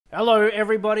Hello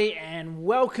everybody and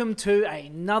welcome to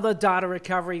another data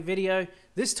recovery video.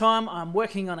 This time I'm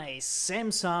working on a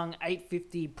Samsung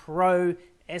 850 Pro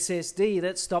SSD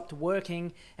that stopped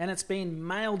working and it's been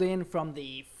mailed in from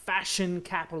the fashion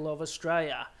capital of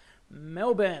Australia,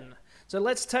 Melbourne. So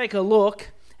let's take a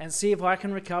look and see if I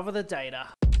can recover the data.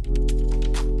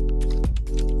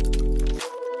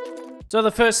 So the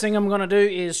first thing I'm going to do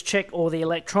is check all the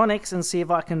electronics and see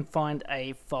if I can find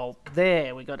a fault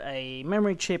there. We got a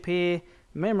memory chip here,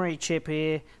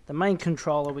 the main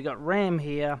controller, we got RAM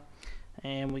here,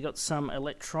 and we got some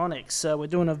electronics. So we're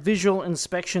doing a visual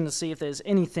inspection to see if there's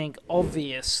anything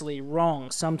obviously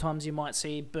wrong. Sometimes you might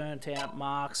see burnt out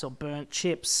marks or burnt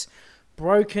chips,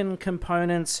 broken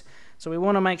components. So we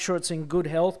want to make sure it's in good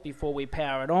health before we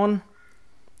power it on.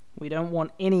 We don't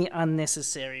want any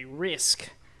unnecessary risk.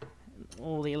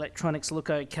 All the electronics look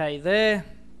okay there.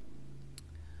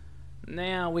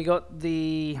 Now we got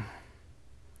the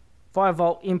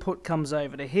 5-volt input comes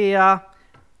over to here.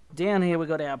 Down here we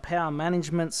got our power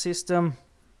management system.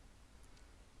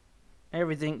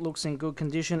 Everything looks in good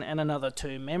condition, and another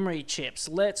 2 memory chips.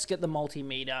 Let's get the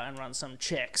multimeter and run some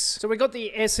checks. So we got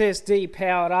the SSD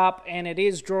powered up and it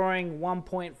is drawing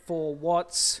 1.4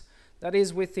 watts. That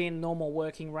is within normal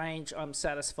working range. I'm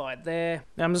satisfied there.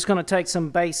 Now I'm just going to take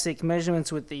some basic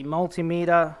measurements with the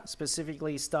multimeter,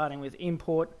 specifically starting with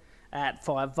input at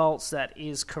 5 volts. That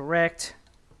is correct.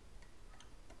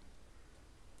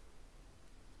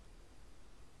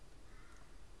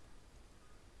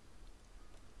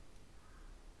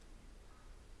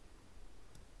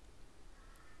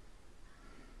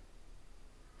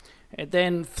 It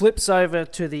then flips over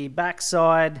to the back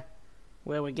side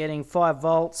where we're getting 5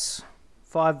 volts.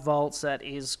 5 volts, that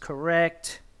is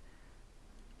correct.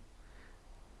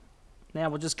 Now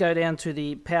we'll just go down to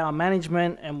the power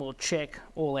management and we'll check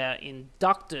all our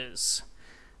inductors.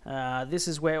 This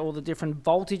is where all the different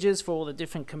voltages for all the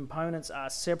different components are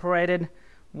separated.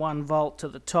 1 volt to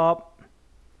the top,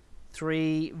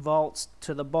 3 volts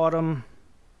to the bottom,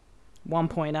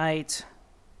 1.8,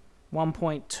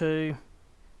 1.2,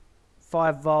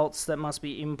 5 volts, that must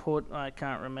be input, I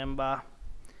can't remember.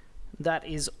 That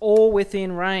is all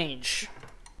within range.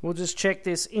 We'll just check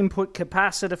this input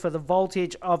capacitor for the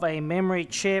voltage of a memory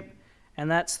chip, and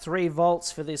that's 3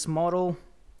 volts for this model.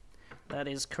 That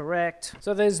is correct.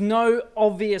 So there's no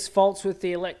obvious faults with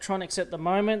the electronics at the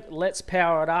moment. Let's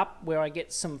power it up where I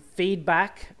get some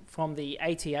feedback from the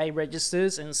ATA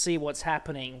registers and see what's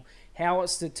happening, how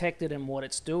it's detected and what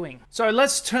it's doing. So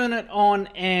let's turn it on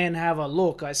and have a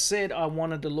look. I said I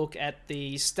wanted to look at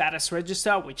the status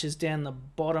register, which is down the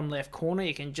bottom left corner.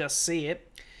 You can just see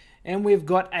it. And we've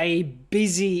got a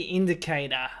busy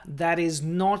indicator. That is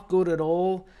not good at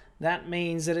all. That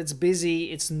means that it's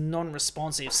busy, it's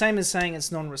non-responsive. Same as saying it's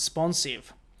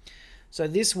non-responsive. So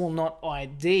this will not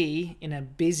ID in a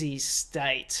busy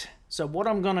state. So what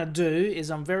I'm going to do is,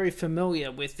 I'm very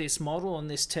familiar with this model and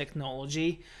this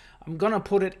technology. I'm going to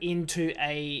put it into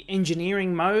a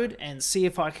engineering mode and see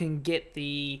if I can get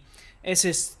the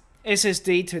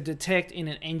SSD to detect in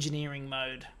an engineering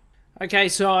mode. Okay,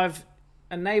 so I've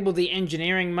enabled the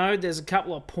engineering mode. There's a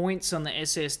couple of points on the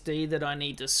SSD that I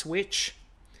need to switch.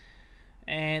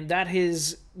 And that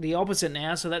is the opposite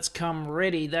now, so that's come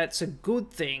ready. That's a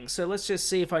good thing. So let's just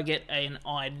see if I get an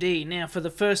ID. Now, for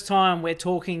the first time, we're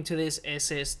talking to this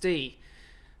SSD.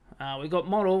 We got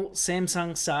model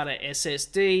Samsung Sata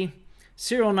SSD.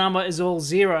 Serial number is all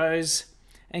zeros,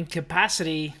 and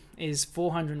capacity is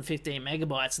 415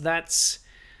 megabytes.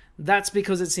 That's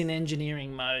because it's in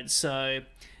engineering mode. So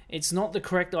it's not the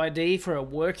correct ID for a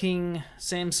working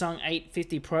Samsung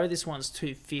 850 Pro. This one's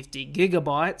 250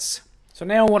 gigabytes. So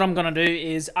now what I'm going to do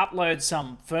is upload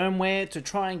some firmware to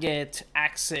try and get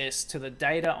access to the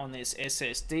data on this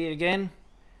SSD again.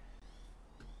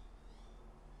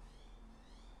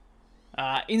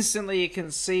 Instantly you can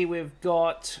see we've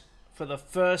got, for the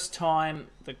first time,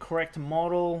 the correct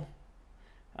model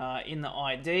in the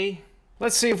ID.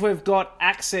 Let's see if we've got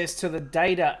access to the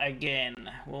data again.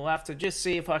 We'll have to just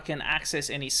see if I can access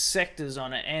any sectors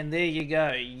on it, and there you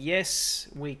go. Yes,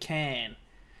 we can.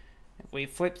 If we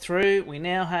flip through, we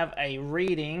now have a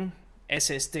reading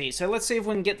SSD. So let's see if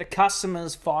we can get the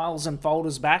customers' files and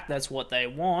folders back. That's what they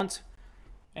want.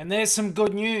 And there's some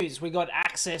good news. We got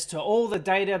access to all the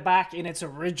data back in its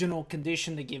original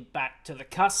condition to give back to the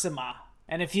customer.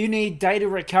 And if you need data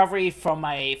recovery from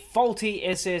a faulty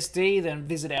SSD, then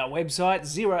visit our website,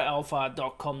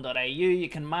 zeroalpha.com.au. You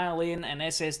can mail in an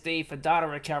SSD for data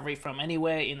recovery from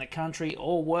anywhere in the country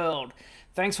or world.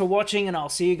 Thanks for watching, and I'll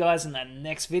see you guys in the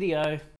next video.